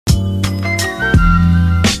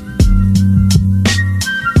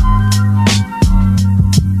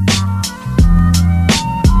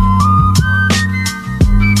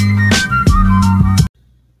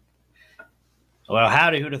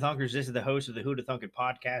Howdy, Who'da Thunkers. This is the host of the Who'da Thunkin'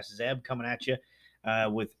 podcast, Zeb, coming at you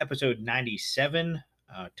with episode 97,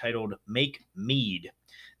 titled Make Mead.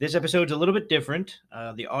 This episode's a little bit different.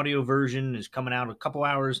 The audio version is coming out a couple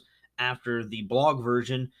hours after the blog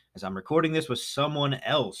version, as I'm recording this with someone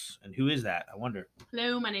else. And who is that? I wonder.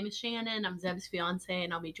 Hello, my name is Shannon. I'm Zeb's fiance,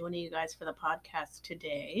 and I'll be joining you guys for the podcast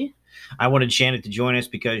today. I wanted Shannon to join us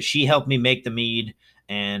because she helped me make the mead,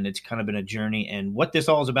 and it's kind of been a journey. And what this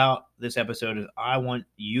all is about, this episode, is I want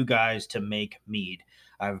you guys to make mead.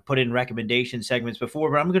 I've put in recommendation segments before,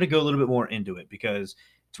 but I'm going to go a little bit more into it because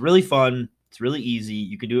it's really fun. It's really easy.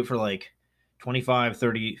 You can do it for like 25,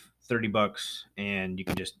 30 bucks, and you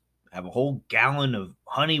can just have a whole gallon of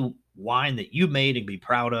honey wine that you made and be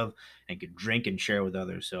proud of and can drink and share with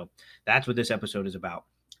others. So that's what this episode is about.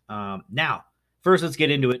 Now, first, let's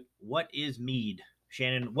get into it. What is mead?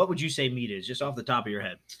 Shannon, what would you say mead is, just off the top of your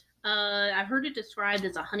head? I've heard it described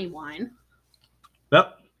as a honey wine.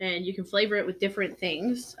 Yep. And you can flavor it with different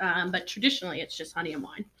things, but traditionally it's just honey and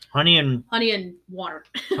wine. Honey and water.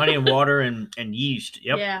 honey and water and yeast.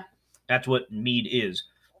 Yep. Yeah. That's what mead is.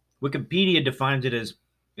 Wikipedia defines it as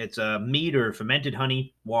it's a mead or fermented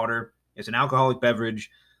honey, water. It's an alcoholic beverage,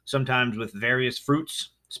 sometimes with various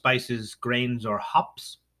fruits, spices, grains, or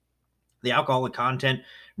hops. The alcoholic content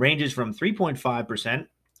ranges from 3.5%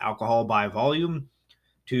 alcohol by volume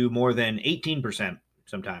to more than 18%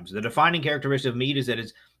 sometimes. The defining characteristic of mead is that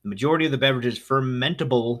the majority of the beverage's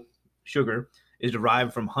fermentable sugar is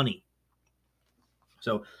derived from honey.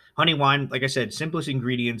 So honey wine, like I said, simplest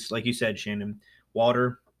ingredients, like you said, Shannon,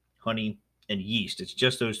 water, honey, and yeast. It's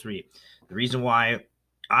just those three. The reason why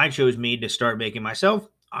I chose mead to start making myself,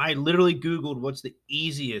 I literally Googled what's the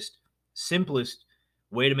easiest, simplest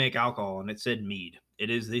way to make alcohol, and it said mead. It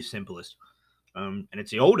is the simplest, and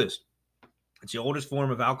it's the oldest. It's the oldest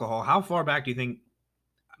form of alcohol. How far back do you think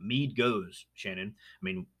mead goes, Shannon? I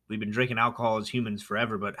mean, we've been drinking alcohol as humans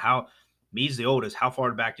forever, but mead's the oldest. How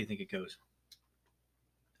far back do you think it goes?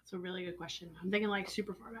 That's a really good question. I'm thinking like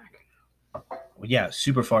super far back. Well, yeah,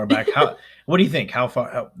 super far back. What do you think? How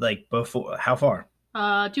far? How far?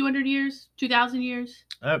 200 years, 2,000 years.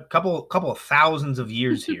 A couple of thousands of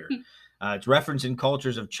years here. It's referenced in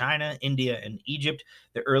cultures of China, India, and Egypt.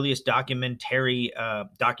 The earliest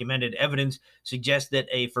documented evidence suggests that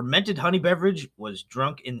a fermented honey beverage was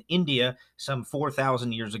drunk in India some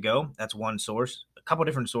 4,000 years ago. That's one source. A couple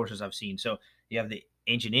different sources I've seen. So you have the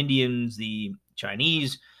ancient Indians, the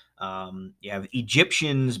Chinese, you have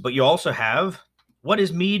Egyptians, but you also have, what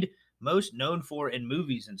is mead most known for in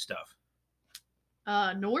movies and stuff?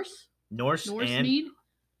 Norse and mead.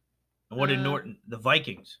 What in the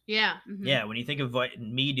Vikings? Yeah. Mm-hmm. Yeah, when you think of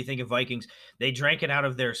mead, you think of Vikings. They drank it out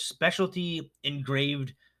of their specialty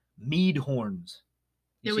engraved mead horns.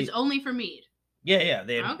 It was only for mead. Yeah.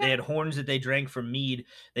 They had horns that they drank for mead.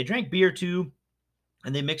 They drank beer too,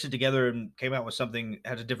 and they mixed it together and came out with something that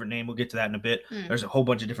has a different name. We'll get to that in a bit. There's a whole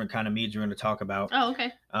bunch of different kind of meads we're going to talk about. Oh,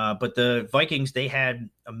 okay. But the Vikings, they had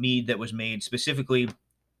a mead that was made specifically,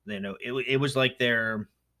 it was like their...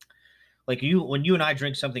 Like when you and I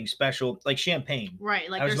drink something special, like champagne. Right,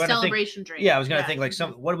 like their celebration drink. Yeah, I was going to think like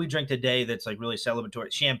what do we drink today that's like really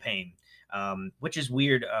celebratory? Champagne, which is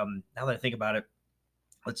weird. Now that I think about it,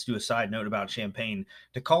 let's do a side note about champagne.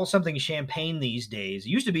 To call something champagne these days, it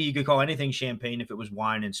used to be you could call anything champagne if it was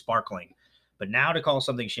wine and sparkling. But now to call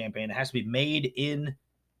something champagne, it has to be made in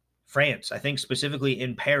France. I think specifically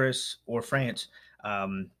in Paris or France.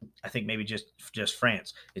 I think maybe just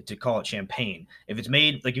France to call it champagne. If it's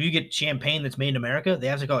made, like if you get champagne that's made in America, they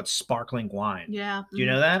have to call it sparkling wine. Yeah. Do you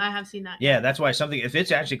know that? I have seen that. Yeah, that's why if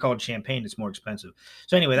it's actually called champagne, it's more expensive.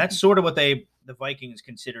 So anyway, that's sort of what the Vikings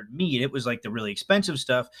considered mead. It was like the really expensive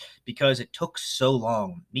stuff because it took so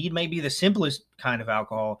long. Mead may be the simplest kind of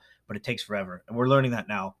alcohol, but it takes forever. And we're learning that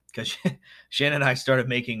now because Shannon and I started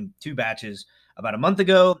making 2 batches about a month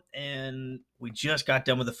ago, and we just got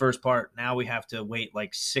done with the first part. Now we have to wait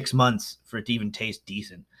like 6 months for it to even taste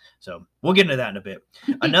decent. So we'll get into that in a bit.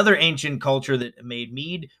 Another ancient culture that made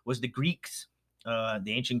mead was the Greeks. The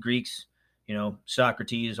ancient Greeks,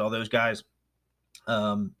 Socrates, all those guys,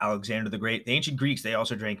 Alexander the Great. The ancient Greeks, they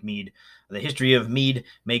also drank mead. The history of mead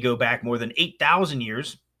may go back more than 8,000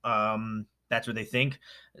 years. That's what they think.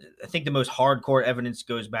 I think the most hardcore evidence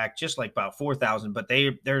goes back just like about 4,000, but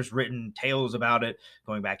there's written tales about it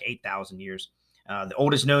going back 8,000 years. The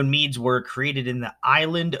oldest known meads were created in the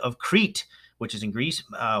island of Crete, which is in Greece.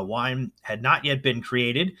 Wine had not yet been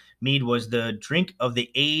created. Mead was the drink of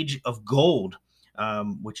the age of gold,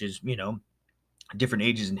 which is, different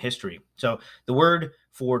ages in history. So the word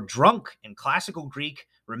for drunk in classical Greek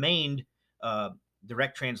remained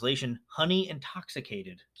direct translation, honey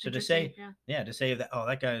intoxicated. So to say, yeah. to say that, oh,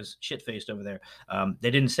 that guy's shit faced over there.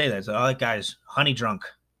 They didn't say that. So, oh, that guy's honey drunk.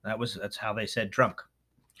 That's how they said drunk.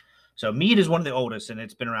 So mead is one of the oldest, and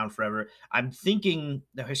it's been around forever. I'm thinking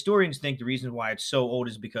the historians think the reason why it's so old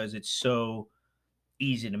is because it's so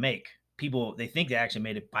easy to make. People, they think they actually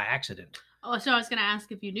made it by accident. Oh, so I was going to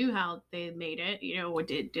ask if you knew how they made it. You know,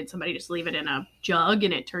 did somebody just leave it in a jug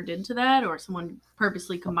and it turned into that, or someone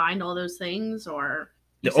purposely combined all those things, or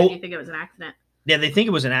you think it was an accident? Yeah, they think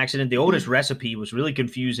it was an accident. The oldest recipe was really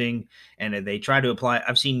confusing, and they tried to apply.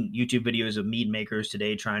 I've seen YouTube videos of mead makers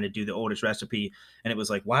today trying to do the oldest recipe, and it was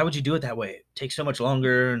like, why would you do it that way? It takes so much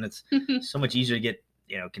longer, and it's so much easier to get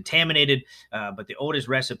contaminated. But the oldest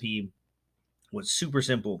recipe was super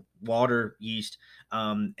simple: water, yeast,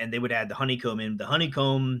 and they would add the honeycomb in. The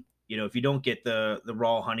honeycomb, if you don't get the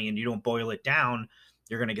raw honey and you don't boil it down,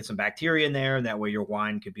 you're going to get some bacteria in there, and that way your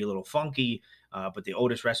wine could be a little funky. But the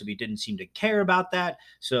oldest recipe didn't seem to care about that.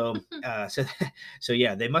 So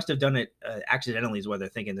yeah, they must have done it accidentally is what they're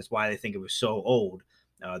thinking. That's why they think it was so old.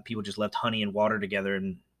 People just left honey and water together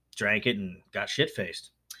and drank it and got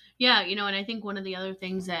shit-faced. Yeah, and I think one of the other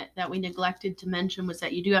things that we neglected to mention was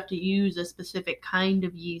that you do have to use a specific kind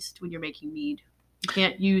of yeast when you're making mead. You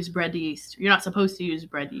can't use bread yeast. You're not supposed to use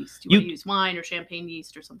bread yeast. You want to use wine or champagne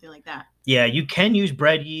yeast or something like that. Yeah, you can use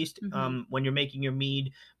bread yeast when you're making your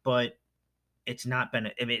mead, but it's not going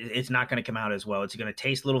to come out as well. It's going to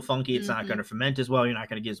taste a little funky. It's not going to ferment as well. You're not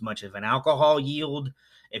going to get as much of an alcohol yield.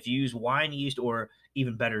 If you use wine yeast or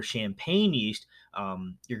even better champagne yeast,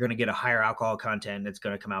 you're going to get a higher alcohol content. It's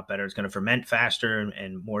going to come out better. It's going to ferment faster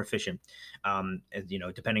and more efficient,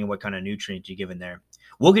 depending on what kind of nutrients you give in there.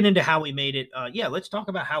 We'll get into how we made it. Let's talk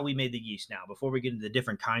about how we made the yeast now before we get into the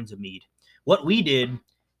different kinds of mead. What we did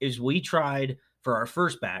is we tried for our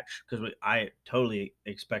first batch, because I totally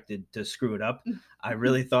expected to screw it up. I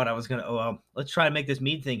really thought I was going to, let's try to make this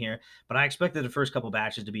mead thing here. But I expected the first couple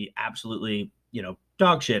batches to be absolutely,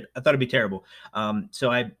 dog shit. I thought it'd be terrible. So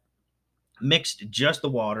I mixed just the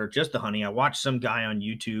water, just the honey. I watched some guy on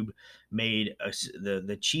YouTube made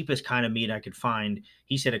the cheapest kind of mead I could find.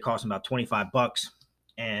 He said it cost him about $25.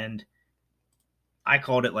 And I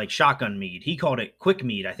called it like shotgun mead. He called it quick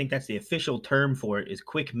mead. I think that's the official term for it, is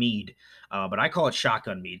quick mead. But I call it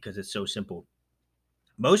shotgun mead because it's so simple.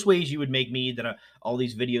 Most ways you would make mead that all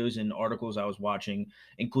these videos and articles I was watching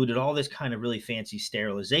included all this kind of really fancy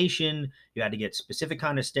sterilization. You had to get specific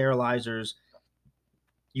kind of sterilizers.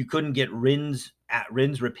 You couldn't get rinse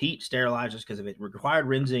repeat sterilizers because if it required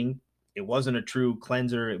rinsing, it wasn't a true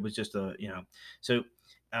cleanser. It was just so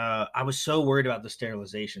I was so worried about the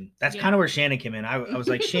sterilization. That's kind of where Shannon came in. I was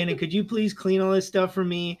like, Shannon, could you please clean all this stuff for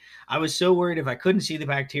me? I was so worried if I couldn't see the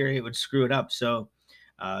bacteria, it would screw it up. So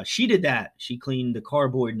she did that. She cleaned the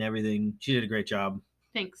cardboard and everything. She did a great job.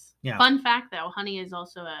 Thanks. Yeah. Fun fact, though, honey is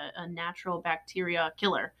also a natural bacteria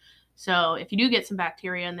killer. So if you do get some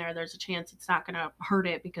bacteria in there, there's a chance it's not going to hurt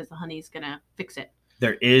it because the honey's going to fix it.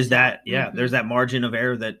 There is that, there's that margin of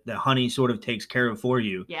error that the honey sort of takes care of for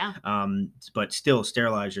you. Yeah. But still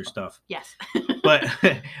sterilize your stuff. Yes. But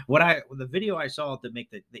the video I saw to make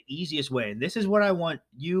the easiest way, and this is what I want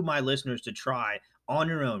you, my listeners, to try on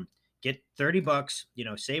your own. Get $30,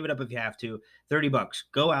 save it up if you have to. $30.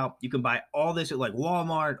 Go out. You can buy all this at like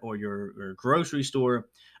Walmart or your grocery store.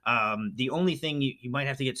 The only thing you might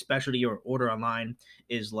have to get specialty or order online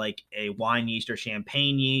is like a wine yeast or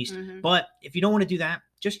champagne yeast. But if you don't want to do that,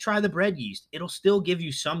 just try the bread yeast. It'll still give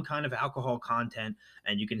you some kind of alcohol content,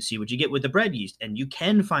 and you can see what you get with the bread yeast. And you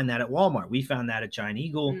can find that at Walmart. We found that at Giant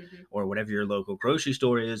Eagle or whatever your local grocery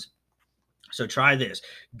store is. So try this.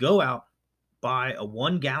 Go out, buy a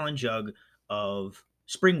 1-gallon jug of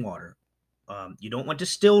spring water. You don't want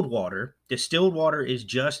distilled water. Distilled water is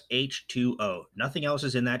just H2O. Nothing else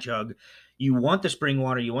is in that jug. You want the spring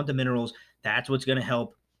water. You want the minerals. That's what's going to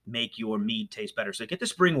help make your mead taste better. So get the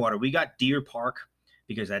spring water. We got Deer Park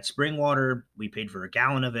because that spring water, we paid for a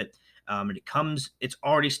gallon of it. And it's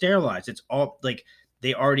already sterilized. It's all like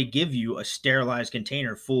they already give you a sterilized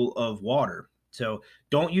container full of water. So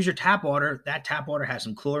don't use your tap water. That tap water has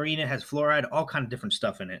some chlorine. It has fluoride, all kind of different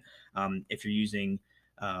stuff in it. If you're using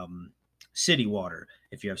city water,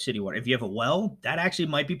 if you have a well, that actually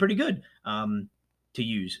might be pretty good to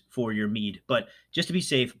use for your mead. But just to be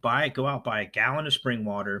safe, go out, buy a gallon of spring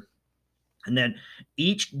water. And then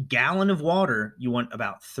each gallon of water, you want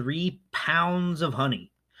about 3 pounds of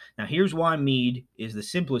honey. Now, here's why mead is the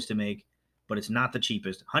simplest to make, but it's not the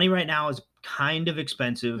cheapest. Honey right now is kind of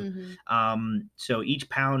expensive. So each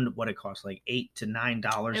pound, what it costs, like $8 to $9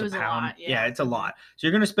 a pound. Lot, yeah. It's a lot. So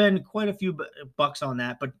you're going to spend quite a few bucks on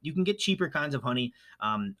that, but you can get cheaper kinds of honey.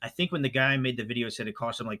 I think when the guy made the video said it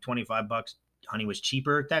cost him like $25, honey was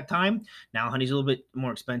cheaper at that time. Now honey's a little bit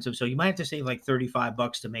more expensive, so you might have to save like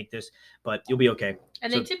 $35 to make this, but you'll be okay.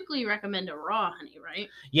 And they typically recommend a raw honey, right?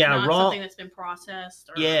 Yeah, not raw. Something that's been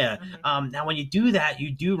processed. Now when you do that,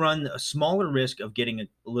 you do run a smaller risk of getting a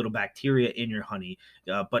little bacteria in your honey,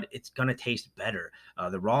 but it's gonna taste better.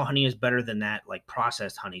 The raw honey is better than that, like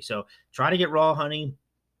processed honey. So try to get raw honey.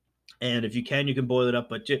 And if you can boil it up,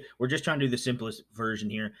 but we're just trying to do the simplest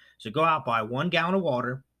version here. So go out, buy 1 gallon of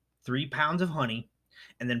water, 3 pounds of honey,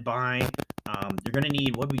 and then buy, you're going to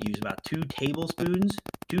need, what we use, about 2 tablespoons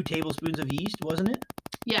of yeast, wasn't it?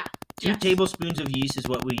 Yeah. 2 tablespoons of yeast is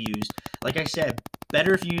what we used. Like I said,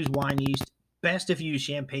 better if you use wine yeast, best if you use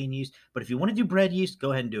champagne yeast, but if you want to do bread yeast,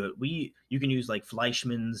 go ahead and do it. You can use like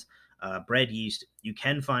Fleischmann's bread yeast. You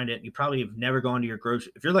can find it. You probably have never gone to your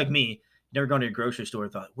grocery. If you're like me, never gone to a grocery store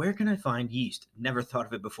and thought, where can I find yeast? Never thought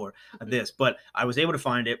of it before this, but I was able to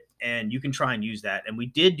find it, and you can try and use that. And we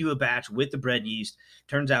did do a batch with the bread yeast.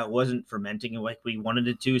 Turns out it wasn't fermenting like we wanted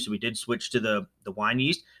it to, so we did switch to the wine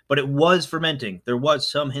yeast, but it was fermenting. There was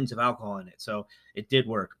some hints of alcohol in it, so it did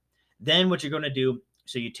work. Then what you're going to do,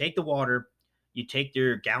 so you take the water, you take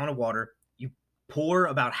your gallon of water, you pour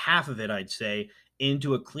about half of it, I'd say,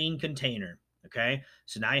 into a clean container, okay?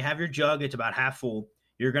 So now you have your jug. It's about half full.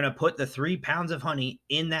 You're going to put the 3 pounds of honey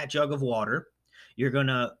in that jug of water. You're going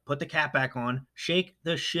to put the cap back on, shake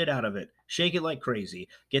the shit out of it. Shake it like crazy.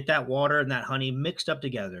 Get that water and that honey mixed up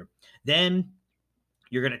together. Then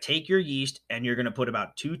you're going to take your yeast and you're going to put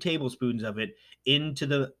about 2 tablespoons of it into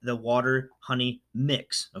the water honey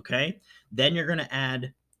mix, okay? Then you're going to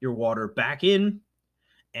add your water back in,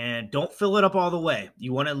 and don't fill it up all the way.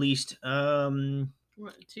 You want at least 2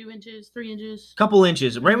 inches, 3 inches, couple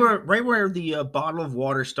inches, right where the bottle of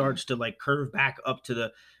water starts to like curve back up to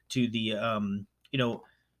the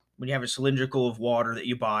when you have a cylindrical of water that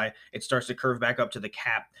you buy, it starts to curve back up to the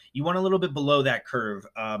cap. You want a little bit below that curve.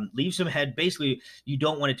 Leave some head. Basically, you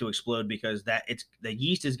don't want it to explode because the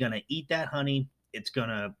yeast is going to eat that honey. It's going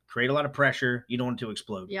to create a lot of pressure. You don't want it to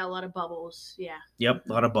explode. Yeah, a lot of bubbles. Yeah. Yep,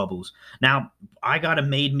 a lot of bubbles. Now, I got a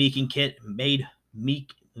mead making kit,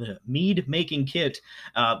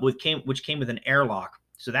 which came with an airlock.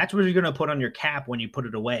 So that's what you're going to put on your cap when you put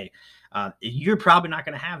it away. You're probably not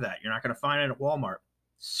going to have that. You're not going to find it at Walmart.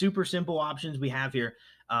 Super simple options we have here.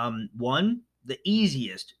 One, the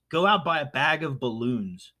easiest, go out, buy a bag of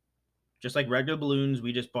balloons. Just like regular balloons.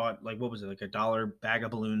 We just bought, like, what was it, like $1 bag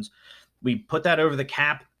of balloons. We put that over the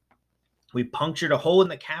cap. We punctured a hole in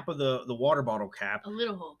the cap of the water bottle cap. A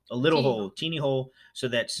little hole. Teeny hole, so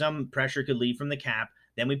that some pressure could leave from the cap.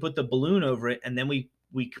 Then we put the balloon over it, and then we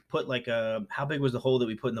put like how big was the hole that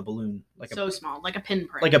we put in the balloon? Small, like a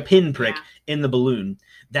pinprick. Like a pinprick in the balloon.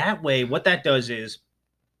 That way, what that does is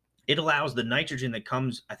it allows the nitrogen that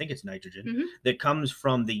comes, I think it's nitrogen, that comes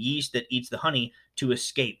from the yeast that eats the honey to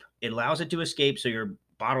escape. It allows it to escape so your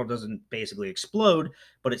bottle doesn't basically explode,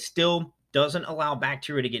 but it still doesn't allow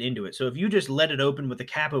bacteria to get into it. So if you just let it open with the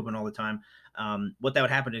cap open all the time, what that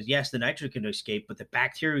would happen is, yes, the nitrogen can escape, but the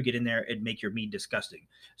bacteria would get in there and make your mead disgusting.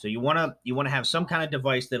 So you want to have some kind of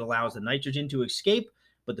device that allows the nitrogen to escape,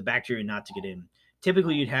 but the bacteria not to get in.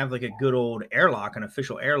 Typically, you'd have like a good old airlock, an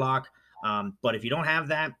official airlock. But if you don't have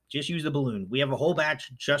that, just use the balloon. We have a whole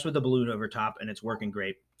batch just with the balloon over top, and it's working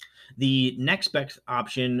great. The next best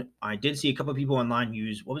option, I did see a couple of people online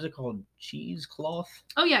use, what was it called? Cheesecloth?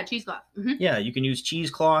 Oh, yeah, cheesecloth. Yeah, you can use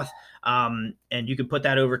cheesecloth, and you can put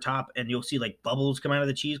that over top, and you'll see like bubbles come out of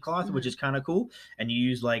the cheesecloth, which is kind of cool. And you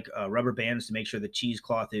use like rubber bands to make sure the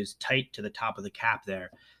cheesecloth is tight to the top of the cap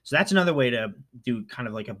there. So that's another way to do kind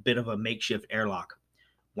of like a bit of a makeshift airlock.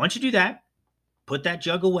 Once you do that, put that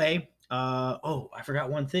jug away. I forgot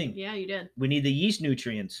one thing. Yeah, you did. We need the yeast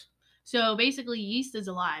nutrients. So basically, yeast is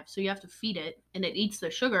alive, so you have to feed it, and it eats the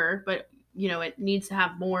sugar, but, it needs to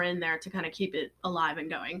have more in there to kind of keep it alive and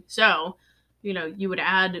going. So, you would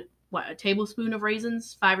add, a tablespoon of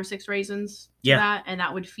raisins, 5 or 6 raisins to that, and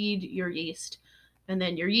that would feed your yeast. And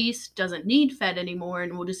then your yeast doesn't need fed anymore,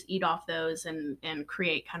 and will just eat off those and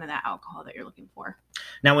create kind of that alcohol that you're looking for.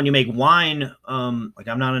 Now, when you make wine, I'm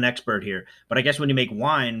not an expert here, but I guess when you make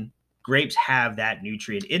wine, grapes have that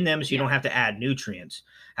nutrient in them, so you don't have to add nutrients.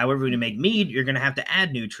 However, when you make mead, you're going to have to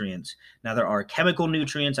add nutrients. Now, there are chemical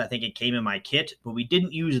nutrients. I think it came in my kit, but we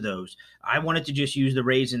didn't use those. I wanted to just use the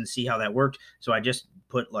raisins, see how that worked. So I just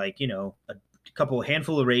put a couple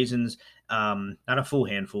handful of raisins, not a full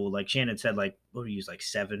handful. Like Shannon said, like what do we use, like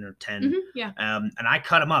 7 or 10. Yeah. And I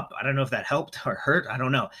cut them up. I don't know if that helped or hurt. I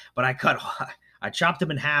don't know, but I chopped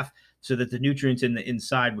them in half so that the nutrients in the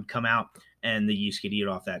inside would come out and the yeast could eat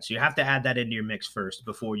off that. So you have to add that into your mix first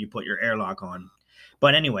before you put your airlock on.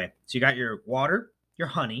 But anyway, so you got your water, your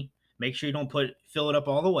honey. Make sure you don't fill it up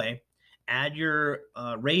all the way. Add your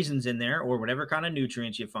raisins in there or whatever kind of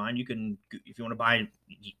nutrients you find. You can, if you want to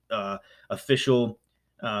buy official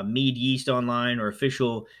mead yeast online or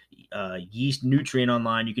official yeast nutrient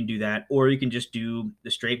online, you can do that. Or you can just do the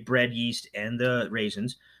straight bread yeast and the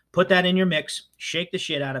raisins. Put that in your mix, shake the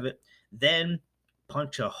shit out of it, then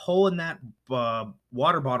punch a hole in that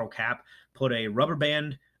water bottle cap, put a rubber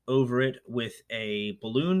band over it with a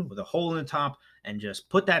balloon with a hole in the top, and just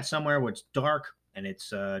put that somewhere where it's dark and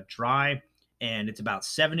it's dry and it's about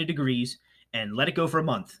 70 degrees, and let it go for a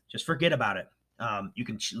month. Just forget about it. You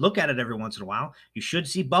can look at it every once in a while. You should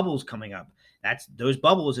see bubbles coming up. Those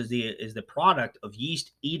bubbles is the product of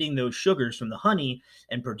yeast eating those sugars from the honey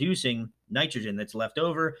and producing nitrogen that's left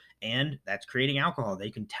over, and that's creating alcohol. They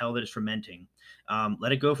can tell that it's fermenting.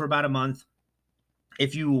 Let it go for about a month.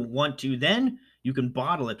 If you want to, then you can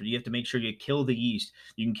bottle it, but you have to make sure you kill the yeast.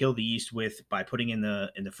 You can kill the yeast by putting in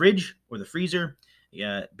the fridge or the freezer.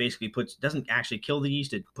 Yeah, basically doesn't actually kill the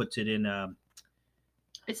yeast. It puts it in.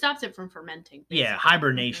 It stops it from fermenting. Basically. Yeah,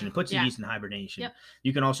 hibernation. It puts the yeast in hibernation. Yep.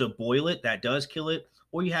 You can also boil it. That does kill it.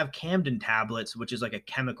 Or you have Camden tablets, which is like a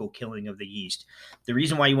chemical killing of the yeast. The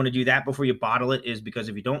reason why you want to do that before you bottle it is because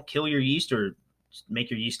if you don't kill your yeast or make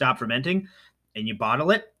your yeast stop fermenting and you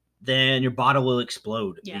bottle it, then your bottle will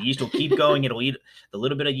explode. Yeah. The yeast will keep going. It'll eat the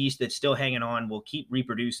little bit of yeast that's still hanging on, will keep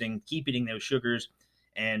reproducing, keep eating those sugars,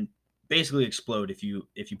 and basically explode if you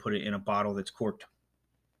put it in a bottle that's corked.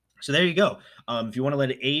 So there you go. If you want to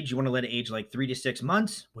let it age, you want to let it age like 3 to 6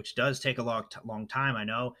 months, which does take a long time, I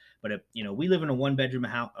know. But if, we live in a 1-bedroom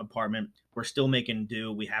apartment, we're still making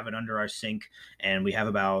do. We have it under our sink, and we have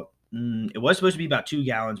about it was supposed to be about 2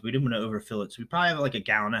 gallons. We didn't want to overfill it, so we probably have like 1.5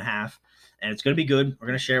 gallons, and it's going to be good. We're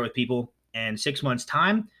going to share it with people, and 6 months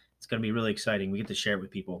time, it's going to be really exciting. We get to share it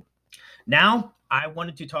with people. Now, I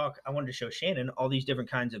wanted to show Shannon all these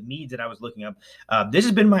different kinds of meads that I was looking up. This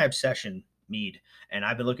has been my obsession, mead, and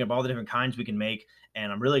I've been looking up all the different kinds we can make,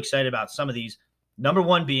 and I'm really excited about some of these. Number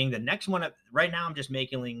one being the next one. Right now, I'm just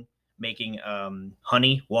making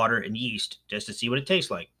honey, water, and yeast just to see what it tastes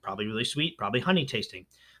like. Probably really sweet, probably honey tasting.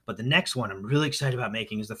 But the next one I'm really excited about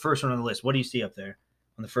making is the first one on the list. What do you see up there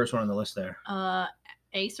on the first one on the list there?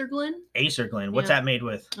 Acerglyn. Acerglyn. What's that made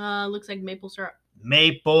with? Looks like maple syrup.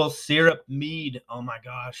 Maple syrup mead. Oh my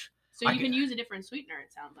gosh. So you can use a different sweetener,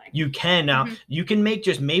 it sounds like. You can. Now, you can make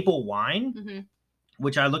just maple wine,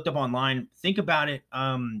 which I looked up online. Think about it.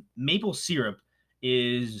 Maple syrup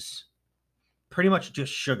is pretty much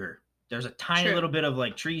just sugar. There's a tiny little bit of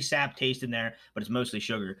like tree sap taste in there, but it's mostly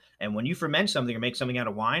sugar. And when you ferment something or make something out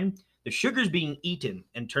of wine, the sugar's being eaten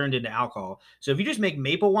and turned into alcohol. So if you just make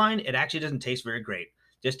maple wine, it actually doesn't taste very great.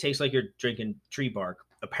 It just tastes like you're drinking tree bark,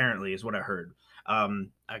 apparently, is what I heard. I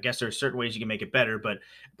guess there's certain ways you can make it better, but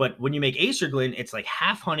when you make Acerglyn, it's like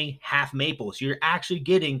half honey, half maple. So you're actually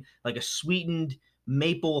getting like a sweetened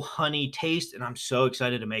maple honey taste, and I'm so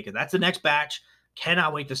excited to make it. That's the next batch.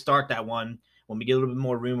 Cannot wait to start that one. When we get a little bit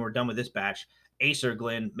more room, we're done with this batch.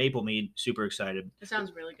 Acerglyn maple mead, super excited. It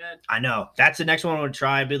sounds really good. I know. That's the next one I would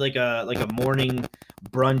try. It'd be like a morning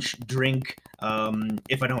brunch drink.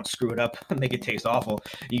 If I don't screw it up, make it taste awful.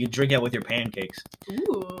 You can drink it with your pancakes.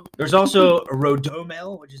 Ooh. There's also a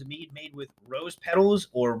Rodomel, which is a mead made with rose petals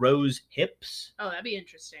or rose hips. Oh, that'd be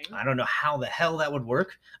interesting. I don't know how the hell that would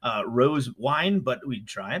work. Rose wine, but we'd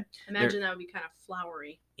try it. Imagine that would be kind of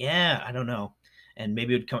flowery. Yeah, I don't know. And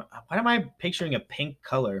maybe it would come. Why am I picturing a pink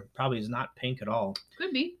color? Probably is not pink at all.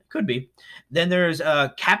 Could be. Could be. Then there's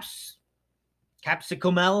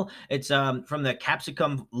Capsicumel. It's from the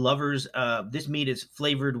Capsicum Lovers. This mead is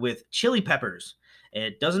flavored with chili peppers.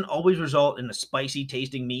 It doesn't always result in a spicy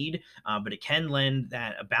tasting mead, but it can lend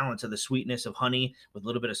a balance of the sweetness of honey with a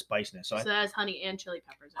little bit of spiciness. So that has honey and chili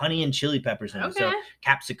peppers. Honey and chili peppers in it. Okay. So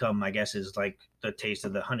capsicum, I guess, is like the taste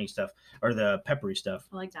of the honey stuff or the peppery stuff.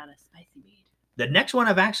 I like that, a spicy mead. The next one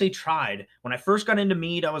I've actually tried. When I first got into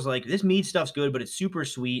mead, I was like, this mead stuff's good, but it's super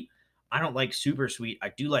sweet. I don't like super sweet.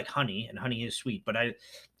 I do like honey, and honey is sweet, but I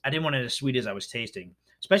didn't want it as sweet as I was tasting,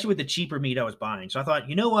 especially with the cheaper mead I was buying. So I thought,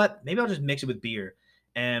 you know what? Maybe I'll just mix it with beer.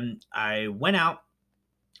 And I went out,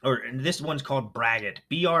 and this one's called Braggot,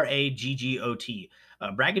 Braggot.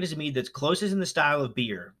 Braggot is a mead that's closest in the style of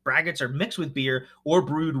beer. Braggots are mixed with beer or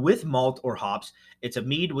brewed with malt or hops. It's a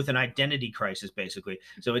mead with an identity crisis, basically.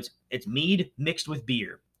 So it's mead mixed with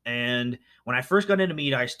beer. And when I first got into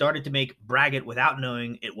mead, I started to make braggot without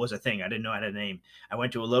knowing it was a thing. I didn't know how to name. I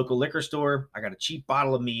went to a local liquor store. I got a cheap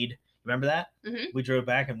bottle of mead. Remember that? Mm-hmm. We drove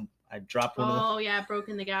back and I dropped one of them. Oh yeah, broke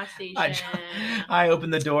in the gas station. I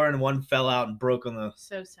opened the door and one fell out and broke on the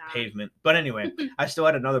So sad. pavement. But anyway, I still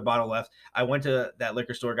had another bottle left. I went to that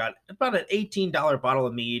liquor store, got about an $18 bottle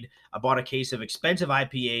of mead. I bought a case of expensive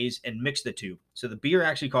IPAs and mixed the two. So the beer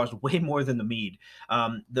actually cost way more than the mead.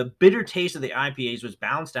 The bitter taste of the IPAs was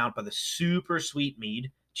balanced out by the super sweet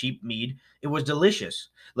mead, cheap mead. It was delicious.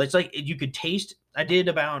 It's like you could taste. I did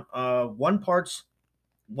about one parts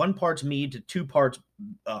mead to 2 parts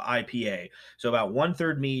IPA. So about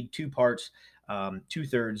 1/3 mead, 2 parts,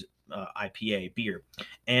 2/3 IPA beer.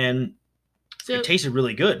 And So it tasted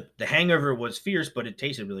really good. The hangover was fierce, but it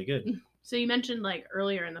tasted really good. So you mentioned like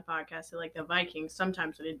earlier in the podcast that like the Vikings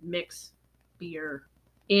sometimes would mix beer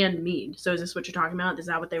and mead. So is this what you're talking about? Is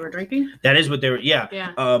that what they were drinking? That is what they were. Yeah.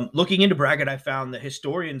 Yeah. Looking into braggot, I found that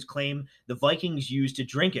historians claim the Vikings used to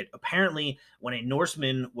drink it. Apparently, when a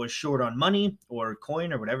Norseman was short on money or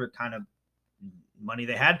coin or whatever kind of money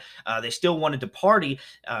they had, they still wanted to party.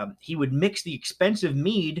 He would mix the expensive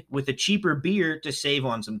mead with a cheaper beer to save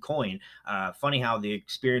on some coin. Funny how the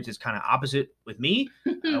experience is kind of opposite with me,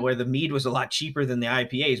 where the mead was a lot cheaper than the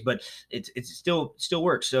IPAs, but it's still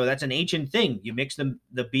works. So that's an ancient thing. You mix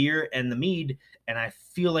the beer and the mead, and I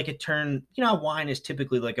feel like it turned. Wine is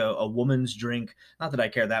typically like a woman's drink. Not that I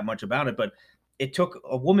care that much about it, but it took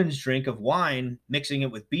a woman's drink of wine, mixing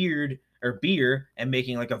it with beer and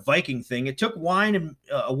making like a Viking thing. It took wine and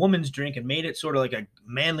a woman's drink and made it sort of like a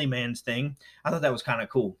manly man's thing. I thought that was kind of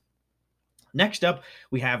cool. Next up,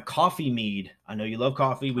 we have coffee mead. I know you love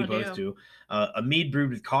coffee. We both do. A mead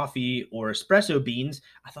brewed with coffee or espresso beans.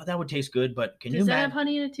 I thought that would taste good, but can you imagine? Does that have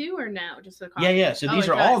honey in it too, or no? Just the coffee? Yeah. So these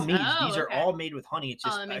are all meads. These okay. are all made with honey. It's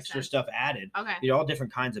just extra stuff added. Okay. They're all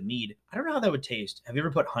different kinds of mead. I don't know how that would taste. Have you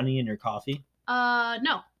ever put honey in your coffee?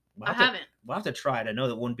 No. I haven't. We'll have to try it. I know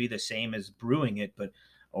that wouldn't be the same as brewing it,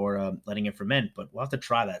 or letting it ferment, but we'll have to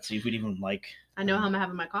try that. See if we'd even like. I know how I'm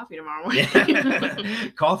having my coffee tomorrow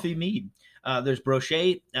morning. Coffee mead. There's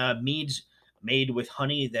brochet meads made with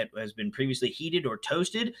honey that has been previously heated or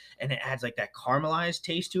toasted, and it adds like that caramelized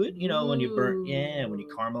taste to it. When you burn, when you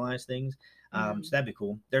caramelize things. So that'd be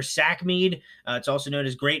cool. There's sack mead. It's also known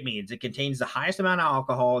as great meads. It contains the highest amount of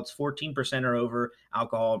alcohol. It's 14% or over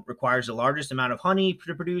alcohol. Requires the largest amount of honey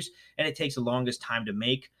to produce, and it takes the longest time to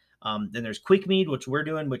make. Then there's quick mead, which we're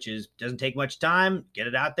doing, which doesn't take much time. Get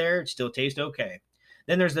it out there. It still tastes okay.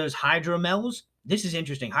 Then there's those hydromels. This is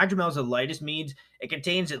interesting. Hydromels are the lightest meads. It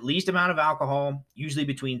contains the least amount of alcohol, usually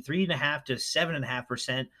between 3.5% to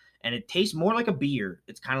 7.5%, and it tastes more like a beer.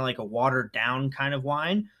 It's kind of like a watered down kind of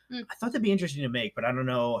wine. I thought that'd be interesting to make, but I don't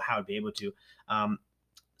know how I'd be able to.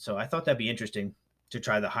 So I thought that'd be interesting to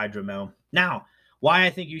try the hydromel. Now, why I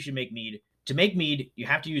think you should make mead. To make mead, you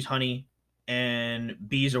have to use honey, and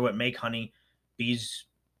bees are what make honey. Bees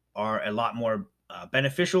are a lot more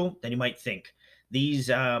beneficial than you might think. These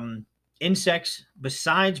insects,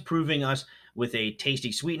 besides proving us with a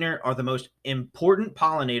tasty sweetener, are the most important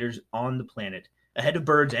pollinators on the planet, ahead of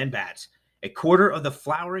birds and bats. 1/4 of the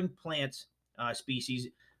flowering plants species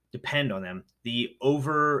depend on them. The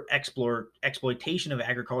exploitation of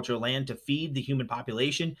agricultural land to feed the human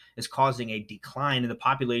population is causing a decline in the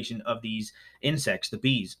population of these insects, the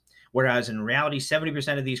bees. Whereas in reality,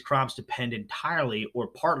 70% of these crops depend entirely or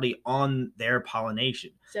partly on their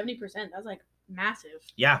pollination. 70%? That's like massive.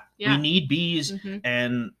 Yeah. We need bees,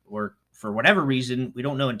 and for whatever reason, we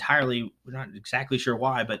don't know entirely, we're not exactly sure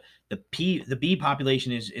why, but the bee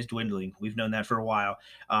population is dwindling. We've known that for a while.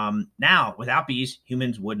 Now, without bees,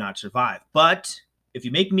 humans would not survive. But if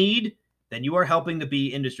you make mead, then you are helping the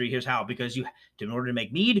bee industry. Here's how. Because in order to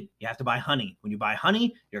make mead, you have to buy honey. When you buy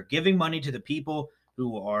honey, you're giving money to the people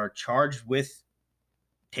who are charged with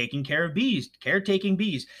taking care of bees, caretaking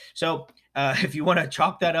bees. So if you want to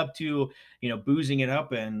chalk that up to, boozing it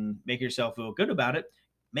up and make yourself feel good about it,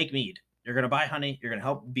 make mead. You're going to buy honey, you're going to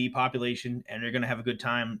help bee population, and you're going to have a good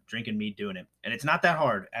time drinking mead doing it. And it's not that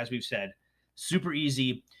hard, as we've said. Super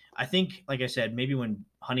easy. I think, like I said, maybe when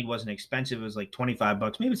honey wasn't expensive, it was like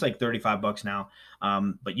 $25. Maybe it's like $35 now.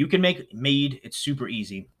 But you can make mead. It's super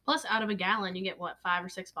easy. Plus, out of a gallon, you get, 5 or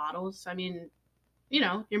 6 bottles? I mean,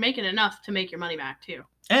 you're making enough to make your money back, too.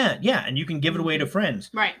 And you can give it away to friends.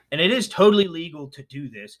 Right. And it is totally legal to do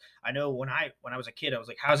this. I know when I was a kid, I was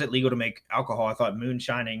like, how is it legal to make alcohol? I thought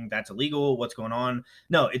moonshining, that's illegal. What's going on?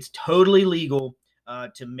 No, it's totally legal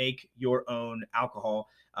to make your own alcohol.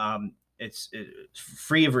 It's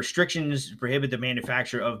free of restrictions, prohibit the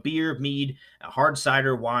manufacture of beer, mead, hard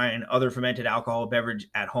cider, wine, other fermented alcohol beverage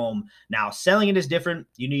at home. Now, selling it is different.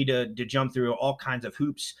 You need to jump through all kinds of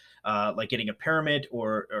hoops, like getting a permit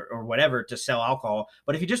or whatever to sell alcohol.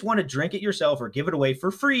 But if you just want to drink it yourself or give it away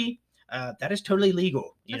for free, that is totally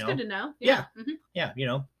legal. That's good to know. Yeah. Mm-hmm.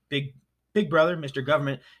 Yeah. Big brother, Mr.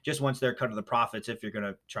 Government, just wants their cut of the profits if you're going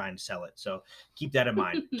to try and sell it. So keep that in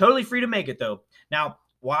mind. Totally free to make it, though. Now,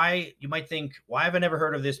 why, you might think, why have I never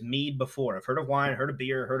heard of this mead before? I've heard of wine, heard of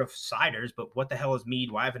beer, heard of ciders, but what the hell is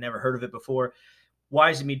mead? Why have I never heard of it before?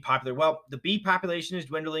 Why is mead popular? Well, the bee population is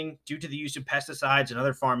dwindling due to the use of pesticides and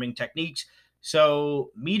other farming techniques.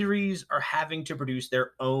 So meaderies are having to produce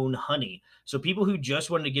their own honey. So people who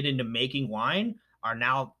just wanted to get into making wine are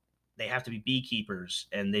now, they have to be beekeepers,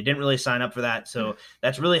 and they didn't really sign up for that. So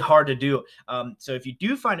that's really hard to do. So if you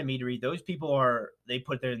do find a meadery, those people they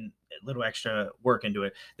put their little extra work into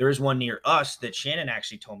it. There is one near us that Shannon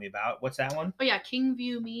actually told me about. What's that one? Oh yeah,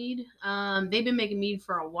 Kingview Mead. They've been making mead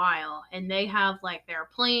for a while, and they have like their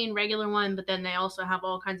plain regular one, but then they also have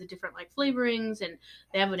all kinds of different like flavorings, and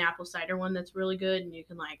they have an apple cider one that's really good, and you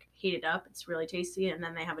can like heat it up. It's really tasty, and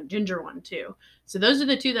then they have a ginger one too. So those are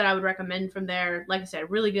the two that I would recommend from there. Like I said,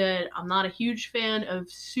 really good. I'm not a huge fan of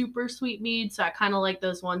super sweet mead, so I kind of like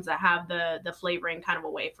those ones that have the flavoring kind of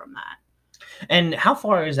away from that. And how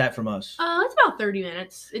far is that from us? It's about 30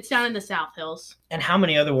 minutes. It's down in the South Hills. And how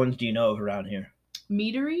many other ones do you know of around here?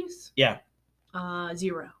 Meaderies? Yeah.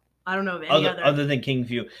 0. I don't know of any other than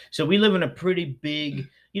Kingview. So we live in a pretty big,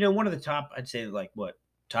 one of the top, I'd say like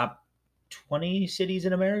top 20 cities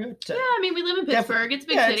in America? Yeah, I mean, we live in Pittsburgh. It's a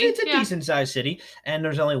big city. It's a decent-sized city, and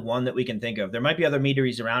there's only one that we can think of. There might be other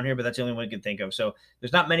meaderies around here, but that's the only one we can think of. So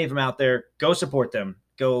there's not many of them out there. Go support them.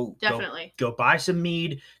 Definitely. Go buy some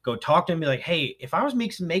mead. Go talk to them. Be like, hey, if I was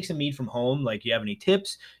make some mead from home, like, you have any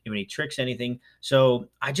tips? You have any tricks? Anything? So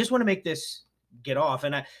I just want to make this get off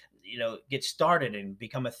and get started and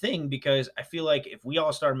become a thing, because I feel like if we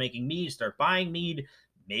all start making mead, start buying mead,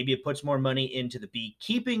 maybe it puts more money into the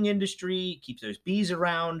beekeeping industry, keeps those bees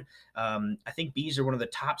around. I think bees are one of the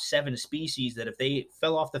top 7 species that if they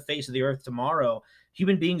fell off the face of the earth tomorrow,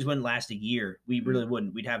 human beings wouldn't last a year. We really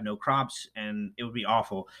wouldn't. We'd have no crops, and it would be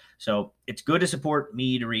awful. So it's good to support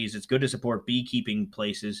meaderies. It's good to support beekeeping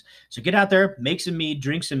places. So get out there, make some mead,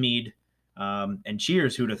 drink some mead, and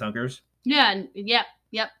cheers, Hoota Thunkers. Yeah,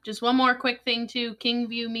 Yep. Just one more quick thing too.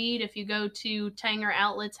 Kingview Mead, if you go to Tanger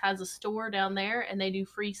Outlets, has a store down there, and they do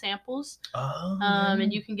free samples.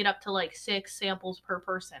 And you can get up to like 6 samples per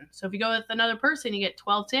person. So if you go with another person, you get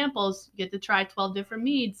 12 samples. You get to try 12 different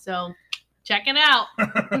meads. So check it out.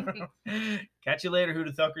 Catch you later,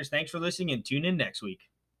 Hoota Thunkers. Thanks for listening, and tune in next week.